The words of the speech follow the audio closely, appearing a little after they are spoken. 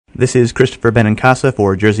This is Christopher Benincasa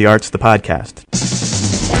for Jersey Arts, the podcast.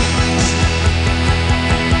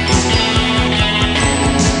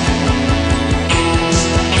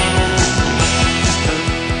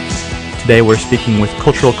 Today we're speaking with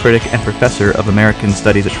cultural critic and professor of American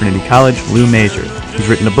Studies at Trinity College, Lou Masur. He's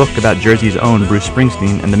written a book about Jersey's own Bruce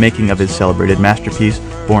Springsteen and the making of his celebrated masterpiece,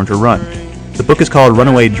 Born to Run. The book is called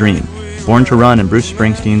Runaway Dream, Born to Run and Bruce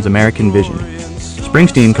Springsteen's American Vision.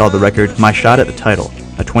 Springsteen called the record My Shot at the Title,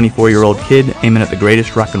 a 24-year-old kid aiming at the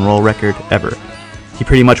greatest rock and roll record ever. He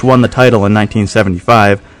pretty much won the title in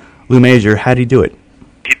 1975. Lou Masur, how'd he do it?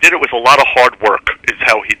 He did it with a lot of hard work, is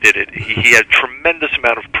how he did it. He had a tremendous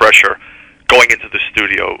amount of pressure going into the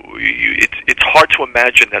studio. It's hard to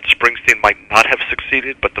imagine that Springsteen might not have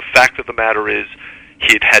succeeded, but the fact of the matter is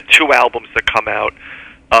he had had 2 albums that come out.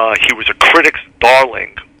 He was a critic's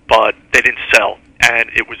darling, but they didn't sell.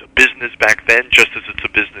 And it was a business back then, just as it's a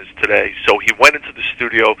business today. So he went into the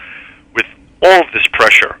studio with all of this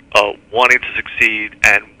pressure, wanting to succeed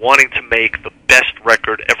and wanting to make the best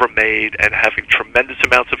record ever made and having tremendous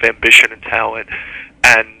amounts of ambition and talent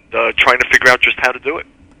and trying to figure out just how to do it.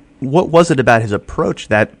 What was it about his approach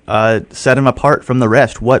that set him apart from the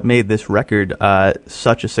rest? What made this record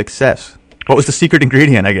such a success? What was the secret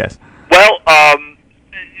ingredient, I guess? Well,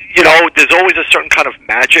 there's always a certain kind of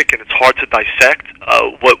magic, and it's hard to dissect.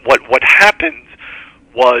 What happened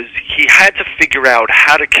was he had to figure out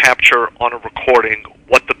how to capture on a recording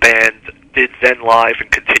what the band did then live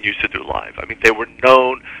and continues to do live. I mean, they were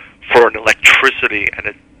known for an electricity and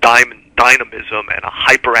a dynamism and a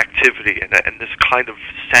hyperactivity and this kind of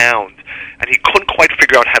sound, and he couldn't quite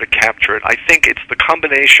figure out how to capture it. I think it's the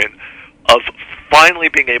combination of finally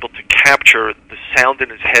being able to capture the sound in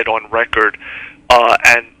his head on record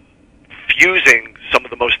and fusing some of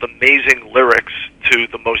the most amazing lyrics to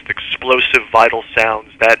the most explosive, vital sounds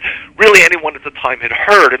that really anyone at the time had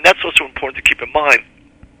heard. And that's also important to keep in mind.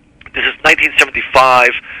 This is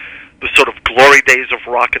 1975. The sort of glory days of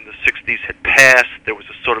rock in the 60s had passed. There was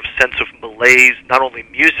a sort of sense of malaise, not only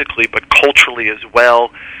musically, but culturally as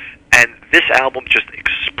well. And this album just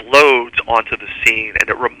explodes onto the scene, and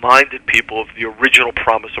it reminded people of the original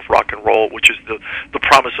promise of rock and roll, which is the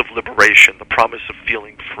promise of liberation, the promise of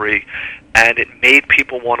feeling free. And it made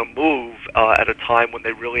people want to move at a time when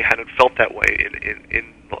they really hadn't felt that way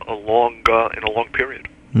in a long period.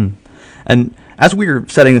 And as we were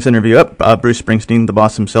setting this interview up, Bruce Springsteen, the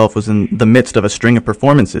boss himself, was in the midst of a string of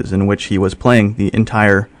performances in which he was playing the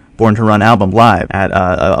entire Born to Run album live at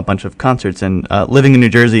a bunch of concerts. And living in New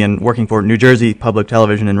Jersey and working for New Jersey Public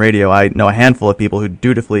Television and Radio, I know a handful of people who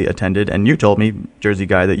dutifully attended, and you told me, Jersey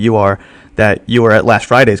guy that you are at last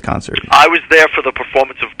Friday's concert. I was there for the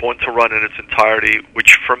performance of Born to Run in its entirety,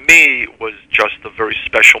 which for me was just a very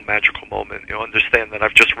special, magical moment. Understand that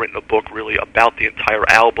I've just written a book really about the entire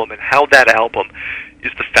album and how that album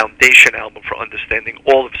is the foundation album for understanding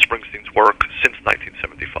all of Springsteen's work since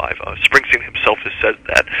 1975. Springsteen himself has said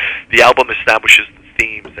that the album establishes the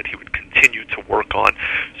themes that he would continue to work on.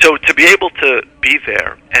 So to be able to be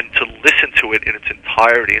there and to listen to it in its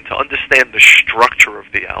entirety and to understand the structure of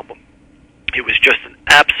the album, it was just an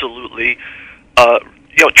absolutely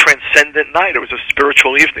transcendent night. It was a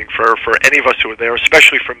spiritual evening for any of us who were there,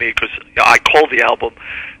 especially for me, because I call the album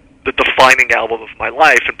the defining album of my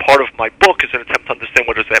life, and part of my book is an attempt to understand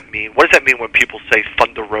what does that mean. What does that mean when people say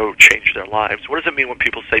Thunder Road changed their lives? What does it mean when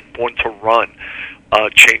people say Born to Run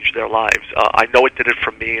changed their lives? I know it did it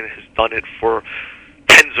for me, and it has done it for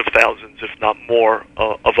tens of thousands, if not more,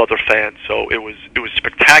 of other fans. So it was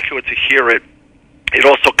spectacular to hear it. It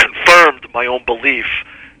also confirmed my own belief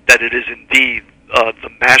that it is indeed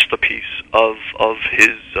the masterpiece of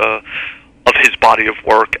his body of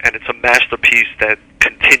work, and it's a masterpiece that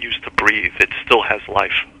continues to breathe. It still has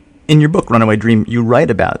life. In your book, Runaway Dream, you write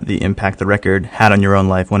about the impact the record had on your own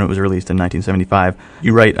life when it was released in 1975.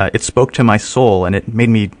 You write, it spoke to my soul, and it made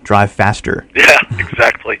me drive faster. Yeah,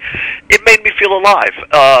 exactly. It made me feel alive.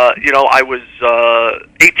 I was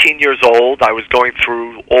 18 years old. I was going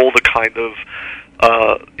through all the kind of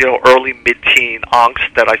early mid-teen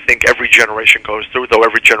angst that I think every generation goes through, though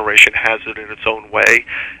every generation has it in its own way.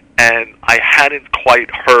 And I hadn't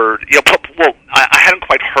quite heard, I hadn't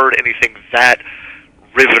quite heard anything that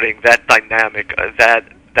riveting, that dynamic, that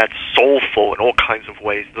soulful in all kinds of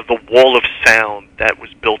ways. The wall of sound that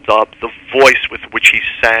was built up, the voice with which he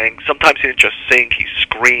sang. Sometimes he didn't just sing, he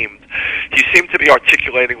screamed. He seemed to be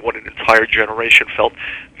articulating what an entire generation felt.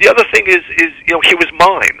 The other thing is he was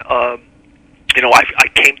mine. I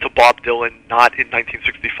came to Bob Dylan not in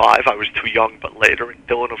 1965. I was too young, but later. And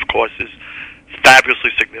Dylan, of course, is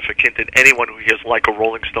fabulously significant, and anyone who hears Like a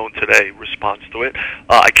Rolling Stone today responds to it.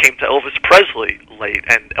 I came to Elvis Presley late,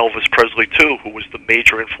 and Elvis Presley, too, who was the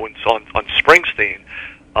major influence on Springsteen,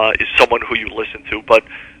 is someone who you listen to. But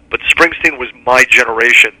Springsteen was my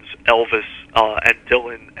generation's Elvis and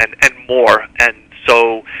Dylan and more, and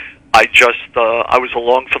so I was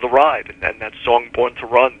along for the ride, and that song Born to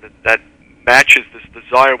Run, that matches this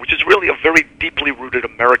desire, which is really a very deeply rooted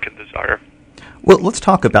American desire. Well, let's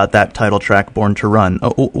talk about that title track, Born to Run.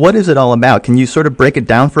 What is it all about? Can you sort of break it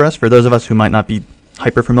down for us, for those of us who might not be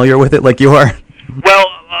hyper familiar with it like you are? Well,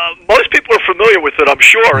 most people are familiar with it, I'm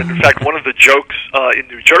sure. And in fact, one of the jokes in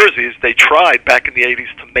New Jersey is they tried back in the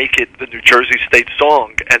 80s to make it the New Jersey state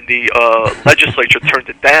song, and the legislature turned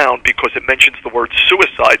it down because it mentions the word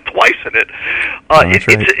suicide twice in it.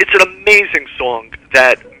 It's an amazing song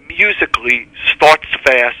that musically starts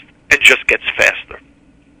fast and just gets faster.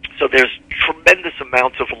 So there's tremendous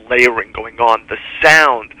amounts of layering going on. The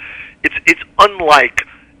sound, it's unlike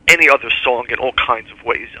any other song in all kinds of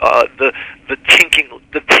ways. The tinkling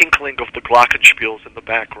of the glockenspiels in the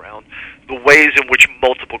background, the ways in which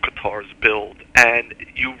multiple guitars build, and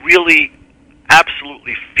you really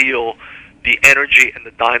absolutely feel the energy and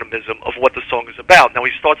the dynamism of what the song is about. Now,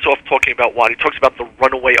 he starts off talking about what? He talks about the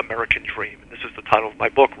runaway American dream. And this is the title of my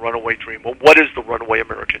book, Runaway Dream. Well, what is the runaway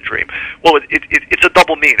American dream? Well, it's a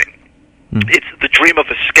double meaning. It's the dream of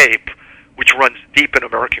escape, which runs deep in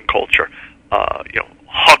American culture.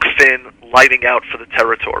 Huck Finn lighting out for the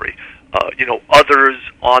territory. Others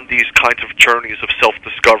on these kinds of journeys of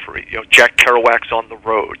self-discovery. Jack Kerouac's On the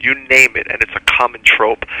Road. You name it, and it's a common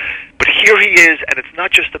trope. But here he is, and it's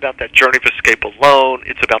not just about that journey of escape alone.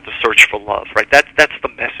 It's about the search for love, right? That's the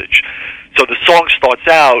message. So the song starts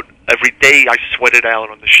out, every day I sweat it out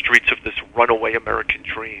on the streets of this runaway American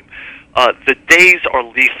dream. The days are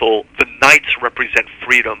lethal. The nights represent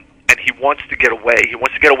freedom, and he wants to get away. He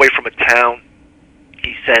wants to get away from a town,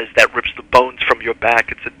 he says, that rips the bones from your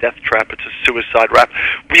back. It's a death trap. It's a suicide rap.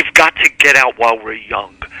 We've got to get out while we're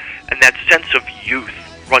young. And that sense of youth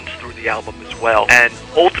runs through the album as well. And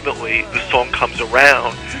ultimately, the song comes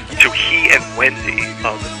around to he and Wendy,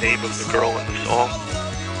 the name of the girl in the song,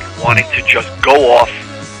 wanting to just go off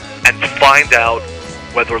and find out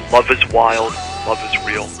whether love is wild, love is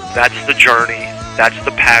real. That's the journey. That's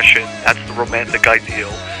the passion. That's the romantic ideal.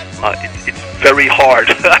 It's very hard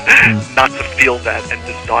not to feel that and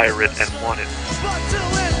desire it and want it.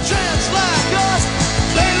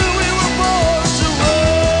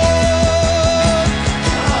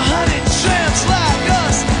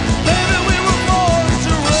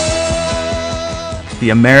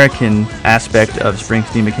 The American aspect of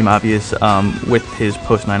Springsteen became obvious with his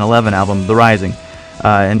post 9/11 album, The Rising.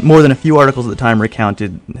 And more than a few articles at the time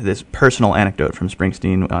recounted this personal anecdote from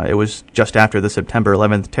Springsteen. It was just after the September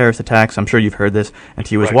 11th terrorist attacks. I'm sure you've heard this. And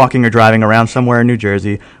he was walking or driving around somewhere in New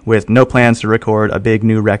Jersey with no plans to record a big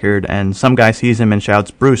new record. And some guy sees him and shouts,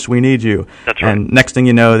 "Bruce, we need you." That's right. And next thing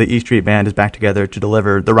you know, the E Street Band is back together to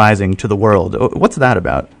deliver The Rising to the world. What's that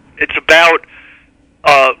about? It's about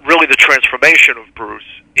really the transformation of Bruce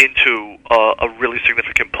into a really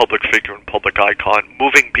significant public figure and public icon,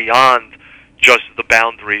 moving beyond just the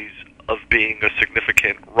boundaries of being a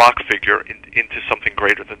significant rock figure into something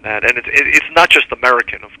greater than that. And it's not just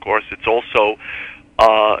American, of course. It's also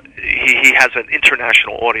he has an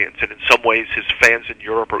international audience, and in some ways his fans in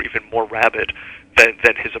Europe are even more rabid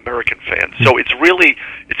than his American fans. So it's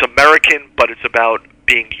American, but it's about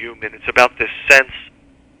being human. It's about this sense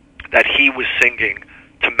that he was singing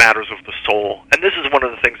to matters of the soul. And this is one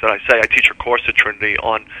of the things that I say. I teach a course at Trinity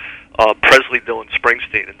on Presley, Dylan,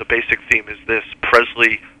 Springsteen, and the basic theme is this: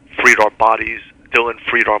 Presley freed our bodies, Dylan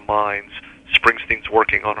freed our minds, Springsteen's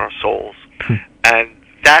working on our souls. And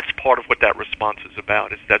that's part of what that response is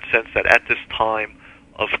about, is that sense that at this time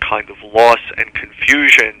of kind of loss and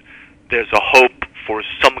confusion, there's a hope for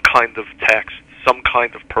some kind of text, some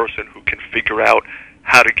kind of person who can figure out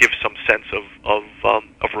how to give some sense of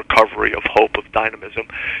recovery, of hope, of dynamism.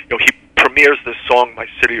 He premieres this song, My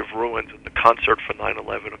City of Ruins, at the concert for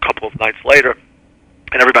 9/11 a couple of nights later,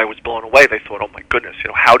 and everybody was blown away. They thought, "Oh my goodness,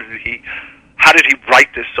 how did he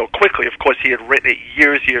write this so quickly?" Of course, he had written it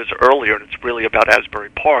years earlier, and it's really about Asbury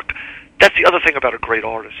Park. That's the other thing about a great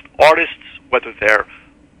artist. Artists, whether they're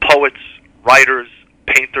poets, writers,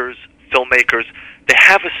 painters, filmmakers, they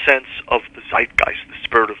have a sense of the zeitgeist, the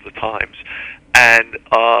spirit of the times. And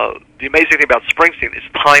the amazing thing about Springsteen is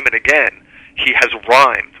time and again, he has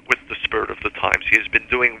rhymed with the spirit of the times. He has been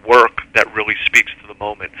doing work that really speaks to the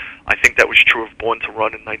moment. I think that was true of Born to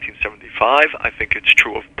Run in 1975. I think it's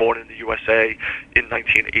true of Born in the USA in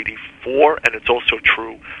 1984. And it's also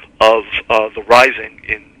true of The Rising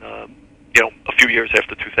in a few years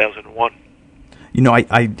after 2001.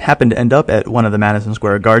 I happened to end up at one of the Madison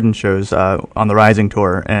Square Garden shows on the Rising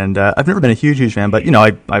tour, and I've never been a huge fan, but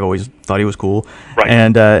I've always thought he was cool,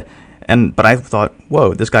 right? But I thought,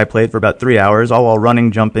 whoa, this guy played for about 3 hours, all while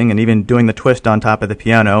running, jumping, and even doing the twist on top of the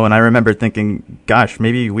piano. And I remember thinking, gosh,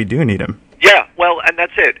 maybe we do need him. Yeah, well, and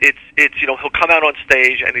that's it. It's he'll come out on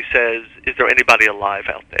stage and he says, "Is there anybody alive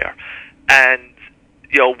out there?" And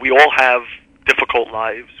we all have difficult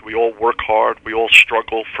lives. We all work hard. We all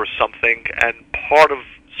struggle for something. And part of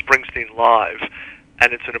Springsteen Live,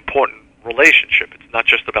 and it's an important relationship. It's not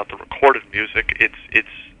just about the recorded music. It's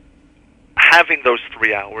having those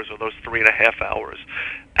 3 hours or those 3.5 hours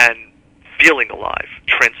and feeling alive,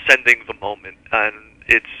 transcending the moment. And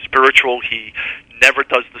it's spiritual. He never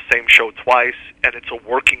does the same show twice, and it's a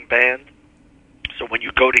working band. So when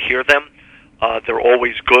you go to hear them, they're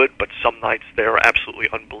always good, but some nights they're absolutely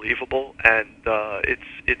unbelievable. And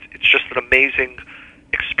it's just an amazing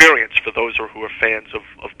experience for those who are fans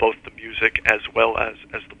of both the music as well as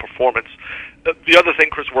the performance. The other thing,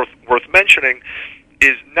 Chris, worth mentioning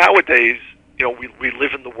is nowadays, we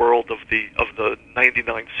live in the world of the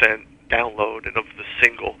 99-cent download and of the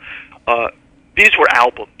single. These were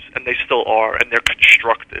albums, and they still are, and they're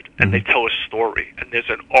constructed, and they tell a story, and there's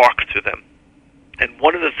an arc to them. And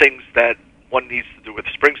one of the things that one needs to do with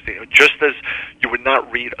Springsteen, just as you would not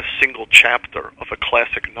read a single chapter of a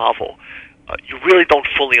classic novel, you really don't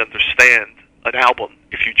fully understand an album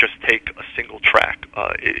if you just take a single track.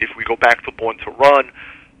 If we go back to Born to Run,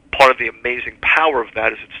 part of the amazing power of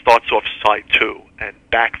that is it starts off side 2, and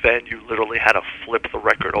back then you literally had to flip the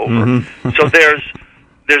record over. So there's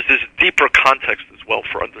this deeper context as well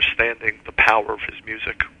for understanding the power of his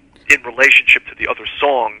music in relationship to the other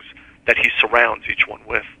songs that he surrounds each one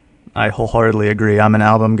with. I wholeheartedly agree. I'm an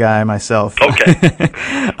album guy myself. Okay.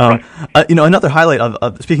 Right. Another highlight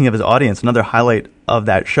of speaking of his audience, another highlight of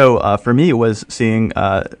that show for me was seeing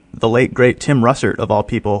the late great Tim Russert, of all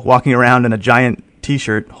people, walking around in a giant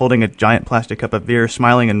T-shirt, holding a giant plastic cup of beer,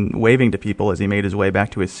 smiling and waving to people as he made his way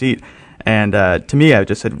back to his seat. And to me, I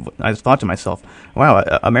just thought to myself,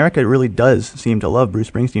 wow, America really does seem to love Bruce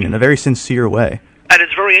Springsteen in a very sincere way. And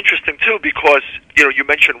it's very interesting, too, because, you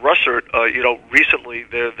mentioned Russert. Recently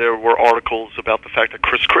there were articles about the fact that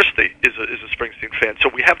Chris Christie is a Springsteen fan. So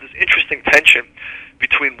we have this interesting tension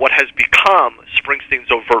between what has become Springsteen's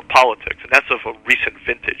overt politics, and that's of a recent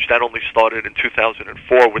vintage. That only started in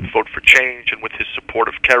 2004 with Vote for Change and with his support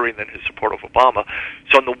of Kerry and then his support of Obama.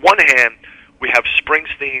 So on the one hand, we have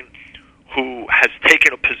Springsteen, who has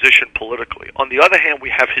taken a position politically. On the other hand, we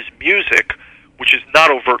have his music, which is not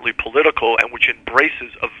overtly political and which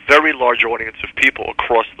embraces a very large audience of people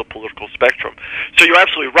across the political spectrum. So you're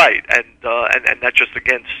absolutely right, and that just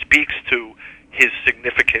again speaks to his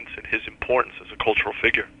significance and his importance as a cultural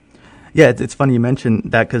figure. Yeah, it's funny you mentioned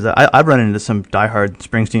that because I've run into some diehard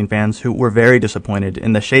Springsteen fans who were very disappointed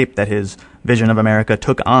in the shape that his vision of America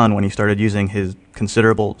took on when he started using his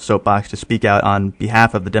considerable soapbox to speak out on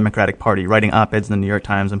behalf of the Democratic Party, writing op-eds in the New York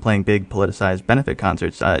Times and playing big politicized benefit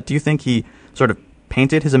concerts. Do you think he sort of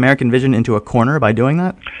painted his American vision into a corner by doing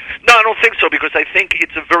that? No, I don't think so, because I think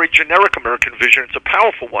it's a very generic American vision. It's a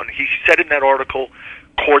powerful one. He said in that article,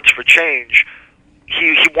 Chords for Change,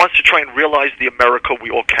 he wants to try and realize the America we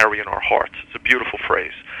all carry in our hearts. It's a beautiful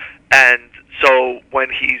phrase. And so when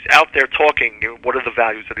he's out there talking, what are the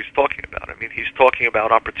values that he's talking about? I mean, he's talking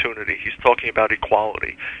about opportunity. He's talking about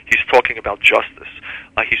equality. He's talking about justice.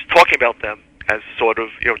 He's talking about them as sort of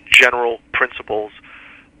general principles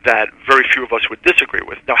that very few of us would disagree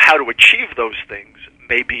with. Now, how to achieve those things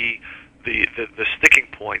may be the sticking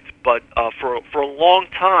point, but for a long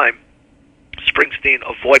time, Springsteen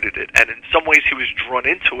avoided it, and in some ways he was drawn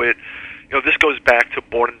into it. This goes back to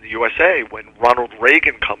Born in the USA, when Ronald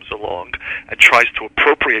Reagan comes along and tries to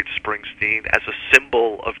appropriate Springsteen as a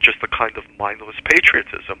symbol of just a kind of mindless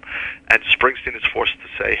patriotism. And Springsteen is forced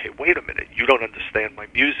to say, hey, wait a minute, you don't understand my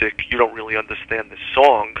music, you don't really understand this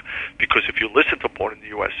song, because if you listen to Born in the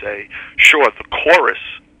USA, sure, the chorus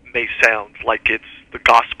may sound like it's the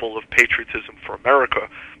gospel of patriotism for America,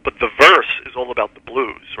 but the verse is all about the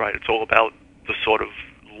blues, right? It's all about the sort of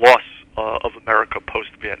loss of America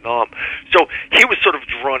post-Vietnam. So he was sort of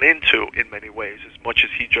drawn into, in many ways, as much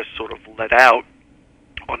as he just sort of let out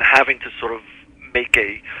on having to sort of make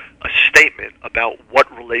a statement about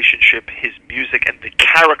what relationship his music and the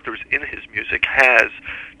characters in his music has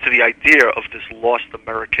to the idea of this lost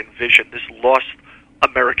American vision, this lost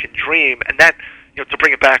American dream, and that, to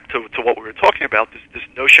bring it back to what we were talking about, this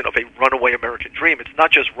notion of a runaway American dream. It's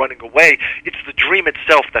not just running away, it's the dream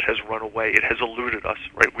itself that has run away. It has eluded us,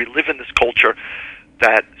 right? We live in this culture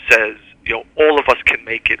that says, all of us can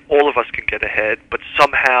make it, all of us can get ahead, but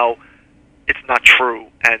somehow it's not true,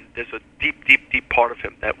 and there's a deep, deep, deep part of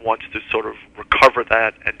him that wants to sort of recover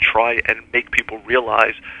that and try and make people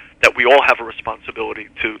realize that we all have a responsibility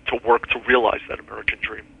to work to realize that American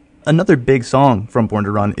dream. Another big song from Born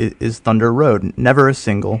to Run is Thunder Road. Never a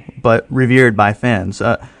single, but revered by fans.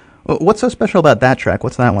 What's so special about that track?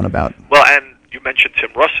 What's that one about? Well, and you mentioned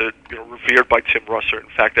Tim Russert, revered by Tim Russert. In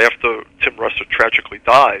fact, after Tim Russert tragically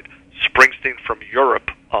died, Springsteen from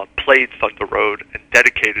Europe played Thunder Road and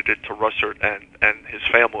dedicated it to Russert and his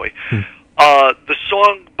family. The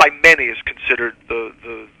song, by many, is considered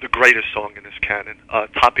the greatest song in his canon,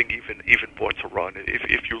 topping even Born to Run.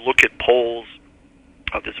 If you look at polls,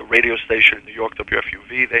 there's a radio station in New York,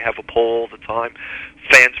 WFUV. They have a poll all the time.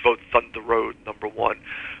 Fans vote Thunder Road #1.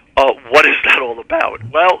 What is that all about?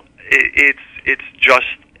 Well, it's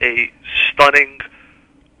just a stunning,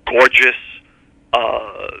 gorgeous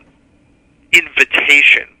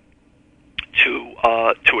invitation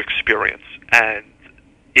to experience, and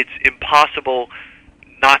it's impossible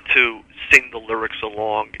not to sing the lyrics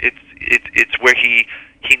along. It's where he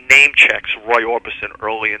name checks Roy Orbison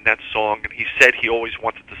early in that song, and he said he always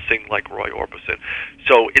wanted to sing like Roy Orbison.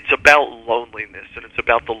 So it's about loneliness, and it's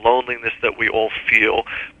about the loneliness that we all feel,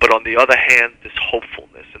 but on the other hand, this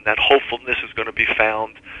hopefulness, and that hopefulness is going to be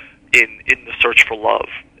found in the search for love,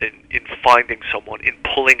 in finding someone, in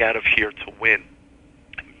pulling out of here to win.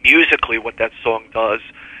 Musically, what that song does,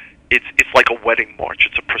 it's like a wedding march.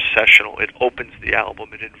 It's a processional. It opens the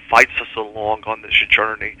album. It invites us along on this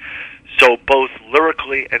journey. So both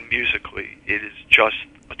lyrically and musically, it is just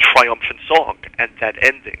a triumphant song. And that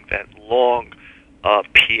ending, that long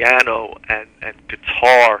piano and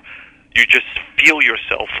guitar, you just feel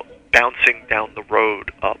yourself bouncing down the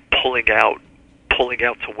road, pulling out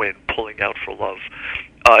to win, pulling out for love.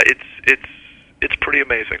 It's pretty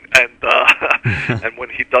amazing. And and when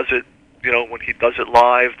he does it, when he does it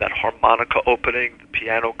live, that harmonica opening, the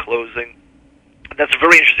piano closing, that's a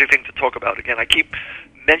very interesting thing to talk about. Again, I keep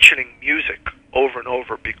mentioning music over and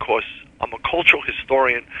over because I'm a cultural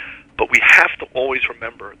historian, but we have to always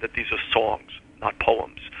remember that these are songs, not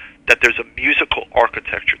poems, that there's a musical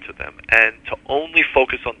architecture to them, and to only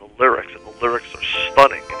focus on the lyrics, and the lyrics are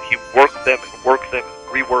stunning, and he worked them and worked them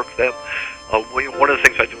and reworked them. One of the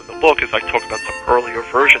things I do in the book is I talk about some earlier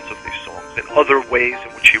versions of these songs and other ways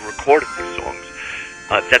in which he recorded these songs.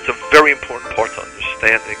 That's a very important part to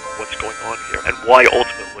understanding what's going on here and why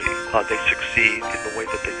ultimately they succeed in the way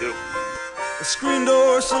that they do. The screen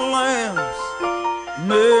door slams,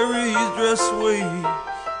 Mary's dress waves.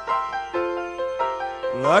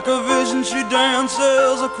 Like a vision she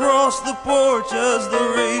dances across the porch as the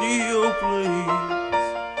radio plays.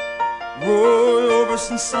 Roy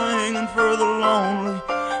Orbison singing for the lonely.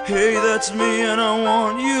 Hey, that's me and I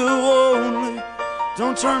want you only.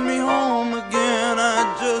 Don't turn me home again,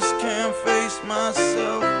 I just can't face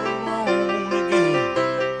myself alone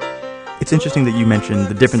again. It's interesting that you mentioned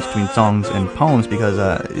the difference between songs and poems because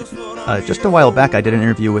just a while back I did an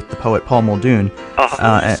interview with the poet Paul Muldoon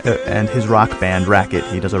and his rock band Racket.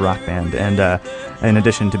 He does a rock band, and in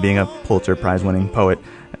addition to being a Pulitzer Prize winning poet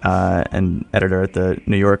and editor at the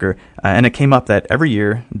New Yorker, and it came up that every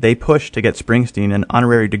year they push to get Springsteen an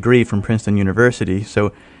honorary degree from Princeton University.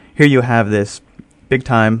 So here you have this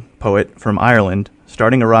big-time poet from Ireland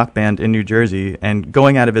starting a rock band in New Jersey and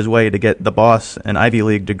going out of his way to get the boss an Ivy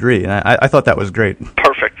League degree. And I thought that was great.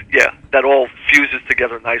 Perfect. Yeah, that all fuses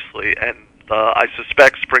together nicely, and I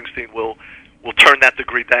suspect Springsteen will turn that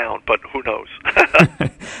degree down, but who knows?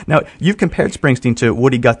 Now, you've compared Springsteen to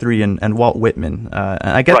Woody Guthrie and Walt Whitman.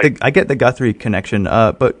 I get the Guthrie connection,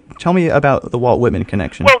 but tell me about the Walt Whitman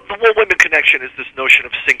connection. Well, the Walt Whitman connection is this notion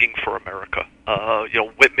of singing for America.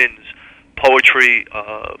 Whitman's poetry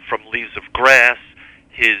from Leaves of Grass,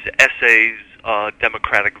 his essays,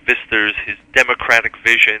 Democratic Vistas, his democratic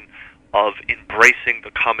vision of embracing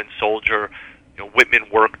the common soldier. Whitman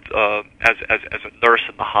worked as a nurse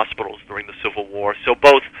in the hospitals during the Civil War. So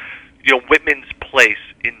both, Whitman's place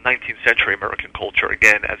in 19th century American culture,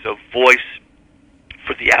 again, as a voice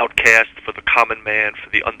for the outcast, for the common man, for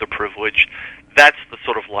the underprivileged, that's the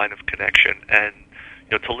sort of line of connection. And,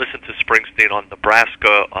 to listen to Springsteen on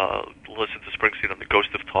Nebraska, to listen to Springsteen on The Ghost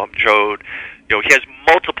of Tom Joad, he has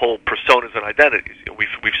multiple personas and identities.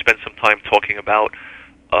 We've spent some time talking about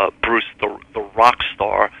Bruce, the rock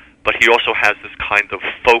star, but he also has this kind of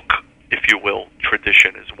folk, if you will,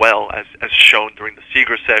 tradition as well, as shown during the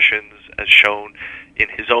Seeger sessions, as shown in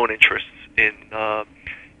his own interests in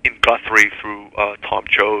Guthrie through Tom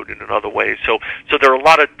Joad and in other ways. So there are a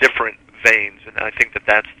lot of different veins, and I think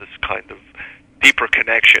that's this kind of deeper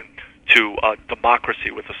connection to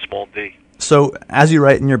democracy with a small d. So, as you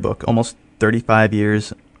write in your book, almost 35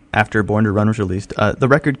 years after Born to Run was released, the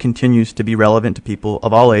record continues to be relevant to people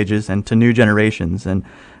of all ages and to new generations. And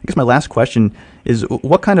I guess my last question is,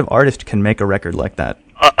 what kind of artist can make a record like that?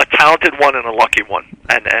 A talented one and a lucky one,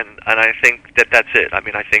 and I think that's it. I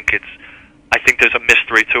mean, I think there's a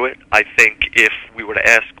mystery to it. I think if we were to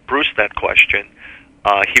ask Bruce that question,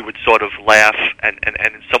 he would sort of laugh and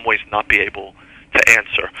in some ways not be able to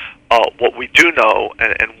answer. What we do know,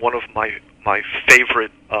 and one of my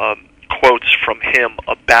favorite quotes from him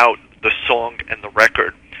about the song and the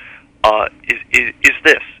record is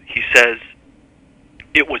this. He says,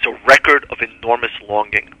 "It was a record of enormous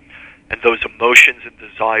longing, and those emotions and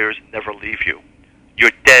desires never leave you.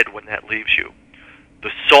 You're dead when that leaves you.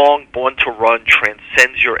 The song Born to Run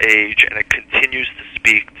transcends your age, and it continues to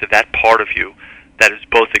speak to that part of you that is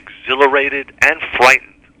both exhilarated and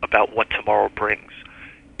frightened about what tomorrow brings.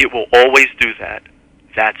 It will always do that.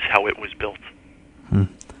 That's how it was built."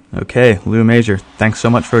 Okay, Lou Major, thanks so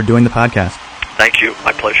much for doing the podcast. Thank you.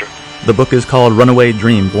 My pleasure. The book is called Runaway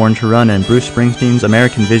Dream, Born to Run, and Bruce Springsteen's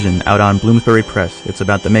American Vision, out on Bloomsbury Press. It's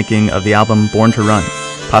about the making of the album Born to Run,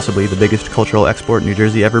 possibly the biggest cultural export New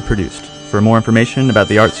Jersey ever produced. For more information about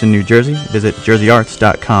the arts in New Jersey, visit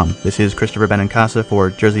jerseyarts.com. This is Christopher Benincasa for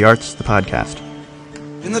Jersey Arts, the podcast.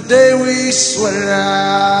 In the day we sweated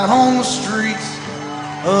out on the streets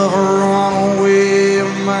of a runaway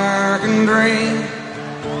American dream.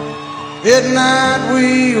 At night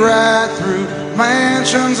we ride through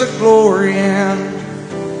mansions of glory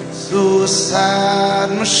and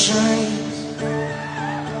suicide machines,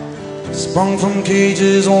 sprung from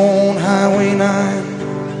cages on Highway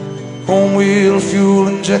 9, chrome wheel fuel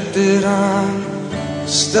injected on,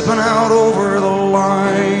 stepping out over the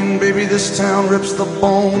line. Baby, this town rips the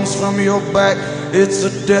bones from your back. It's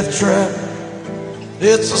a death trap,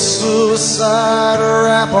 it's a suicide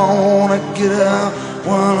rap. I wanna get out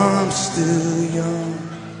while I'm still young.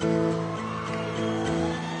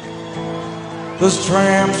 'Cause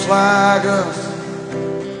tramps like us,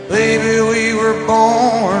 baby, we were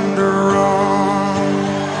born to run.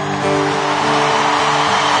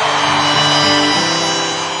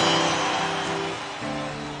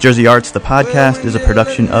 Jersey Arts, the podcast, is a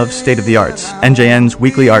production of State of the Arts, NJN's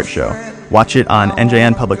weekly art show. Watch it on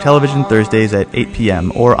NJN Public Television Thursdays at 8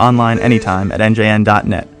 p.m. or online anytime at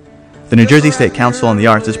njn.net. The New Jersey State Council on the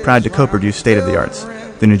Arts is proud to co-produce State of the Arts.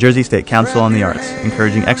 The New Jersey State Council on the Arts,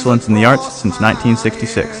 encouraging excellence in the arts since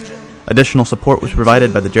 1966. Additional support was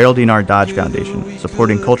provided by the Geraldine R. Dodge Foundation,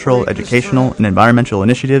 supporting cultural, educational, and environmental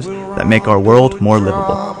initiatives that make our world more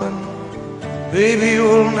livable. Baby,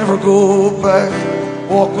 we'll never go back.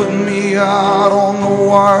 Walk with me out on the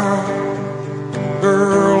wire.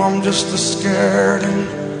 Girl, I'm just a scared and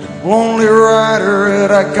lonely rider,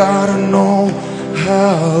 and I gotta know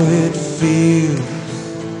how it feels.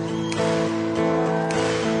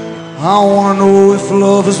 I wanna know if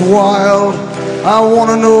love is wild. I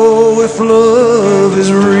wanna know if love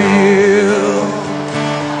is real.